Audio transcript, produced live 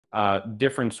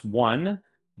Difference one,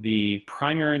 the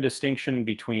primary distinction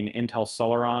between Intel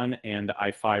Celeron and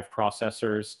i5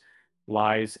 processors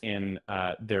lies in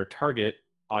their target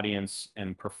audience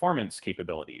and performance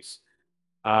capabilities.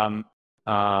 Celeron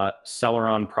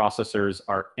processors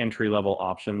are entry-level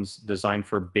options designed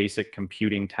for basic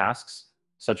computing tasks,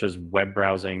 such as web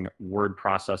browsing, word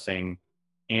processing,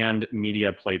 and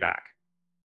media playback.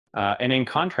 And in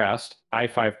contrast,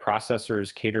 i5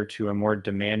 processors cater to a more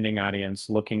demanding audience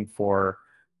looking for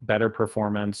better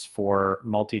performance for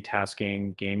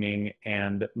multitasking, gaming,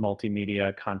 and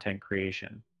multimedia content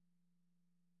creation.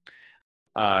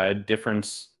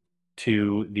 Difference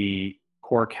to the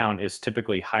core count is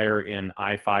typically higher in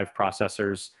i5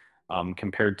 processors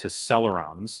compared to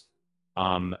Celerons.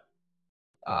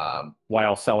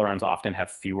 While Celerons often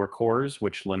have fewer cores,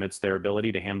 which limits their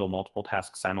ability to handle multiple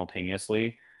tasks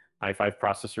simultaneously, i5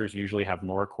 processors usually have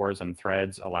more cores and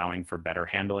threads, allowing for better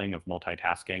handling of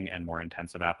multitasking and more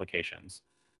intensive applications.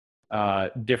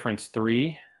 Difference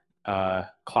three,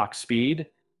 clock speed,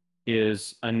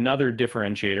 is another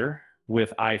differentiator,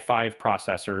 with i5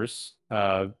 processors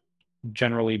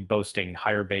generally boasting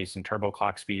higher base and turbo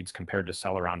clock speeds compared to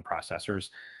Celeron processors.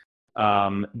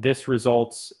 This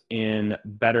results in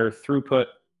better throughput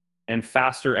and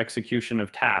faster execution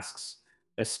of tasks,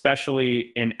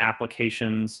 especially in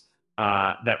applications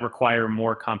that require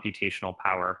more computational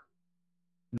power.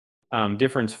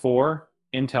 Difference four,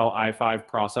 Intel i5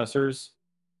 processors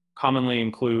commonly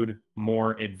include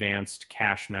more advanced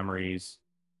cache memories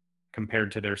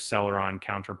compared to their Celeron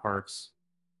counterparts.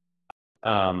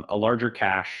 A larger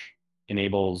cache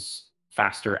enables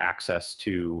faster access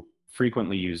to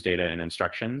frequently used data and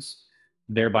instructions,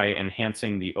 thereby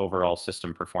enhancing the overall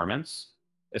system performance,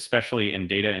 especially in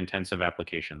data-intensive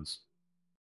applications.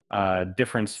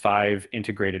 Difference five,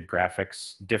 integrated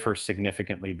graphics differ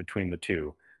significantly between the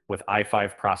two, with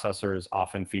i5 processors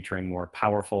often featuring more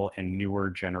powerful and newer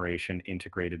generation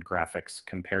integrated graphics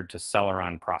compared to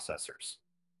Celeron processors.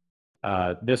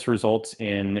 This results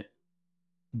in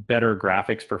better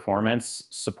graphics performance,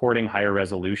 supporting higher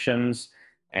resolutions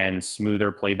and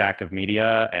smoother playback of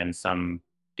media and some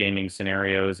gaming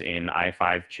scenarios in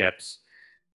i5 chips.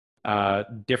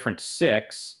 Difference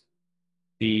six,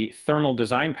 the thermal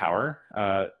design power,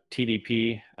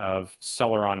 TDP, of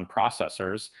Celeron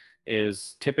processors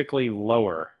is typically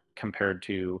lower compared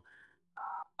to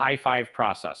i5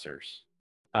 processors.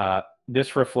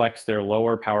 This reflects their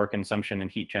lower power consumption and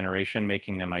heat generation,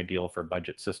 making them ideal for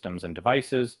budget systems and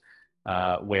devices,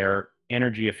 where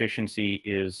energy efficiency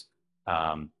is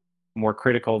more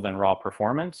critical than raw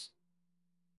performance.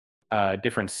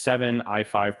 Difference seven,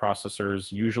 i5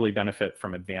 processors usually benefit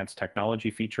from advanced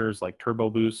technology features like Turbo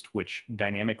Boost, which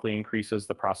dynamically increases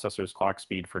the processor's clock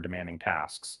speed for demanding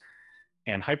tasks,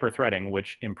 and hyperthreading,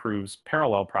 which improves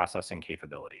parallel processing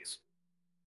capabilities.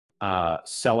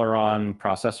 Celeron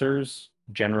processors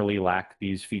generally lack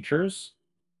these features,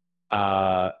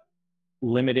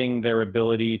 limiting their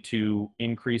ability to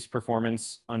increase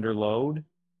performance under load.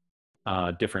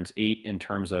 Difference eight, in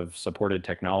terms of supported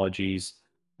technologies,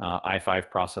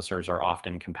 i5 processors are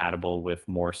often compatible with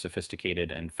more sophisticated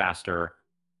and faster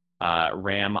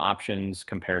RAM options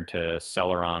compared to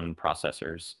Celeron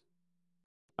processors.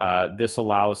 This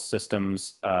allows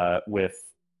systems with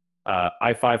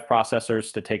i5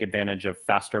 processors to take advantage of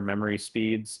faster memory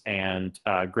speeds and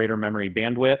greater memory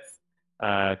bandwidth,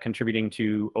 contributing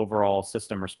to overall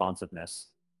system responsiveness.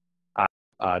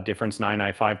 Difference nine,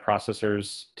 i5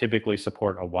 processors typically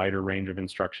support a wider range of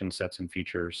instruction sets and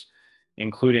features,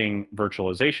 including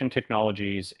virtualization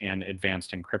technologies and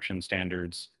advanced encryption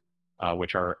standards,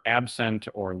 which are absent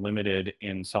or limited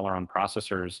in Celeron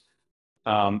processors.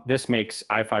 This makes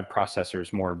i5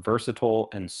 processors more versatile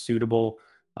and suitable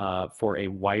for a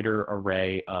wider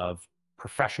array of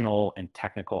professional and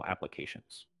technical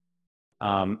applications.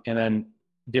 And then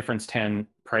difference 10,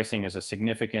 pricing is a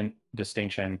significant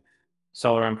distinction.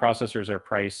 Celeron processors are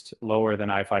priced lower than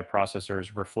i5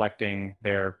 processors, reflecting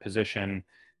their position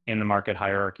in the market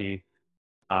hierarchy.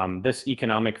 This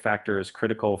economic factor is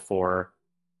critical for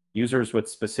users with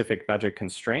specific budget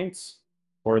constraints,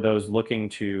 or those looking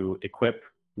to equip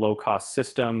low-cost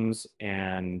systems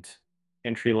and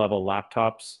entry-level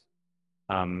laptops.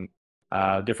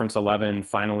 Difference 11,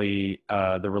 finally,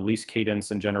 the release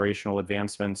cadence and generational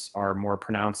advancements are more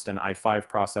pronounced in i5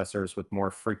 processors, with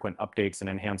more frequent updates and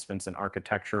enhancements in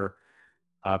architecture,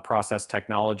 process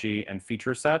technology, and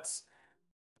feature sets.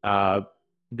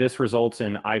 This results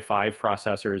in i5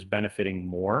 processors benefiting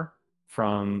more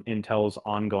from Intel's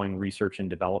ongoing research and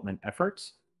development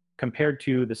efforts compared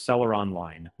to the Celeron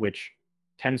line, which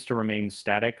tends to remain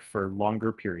static for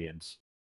longer periods.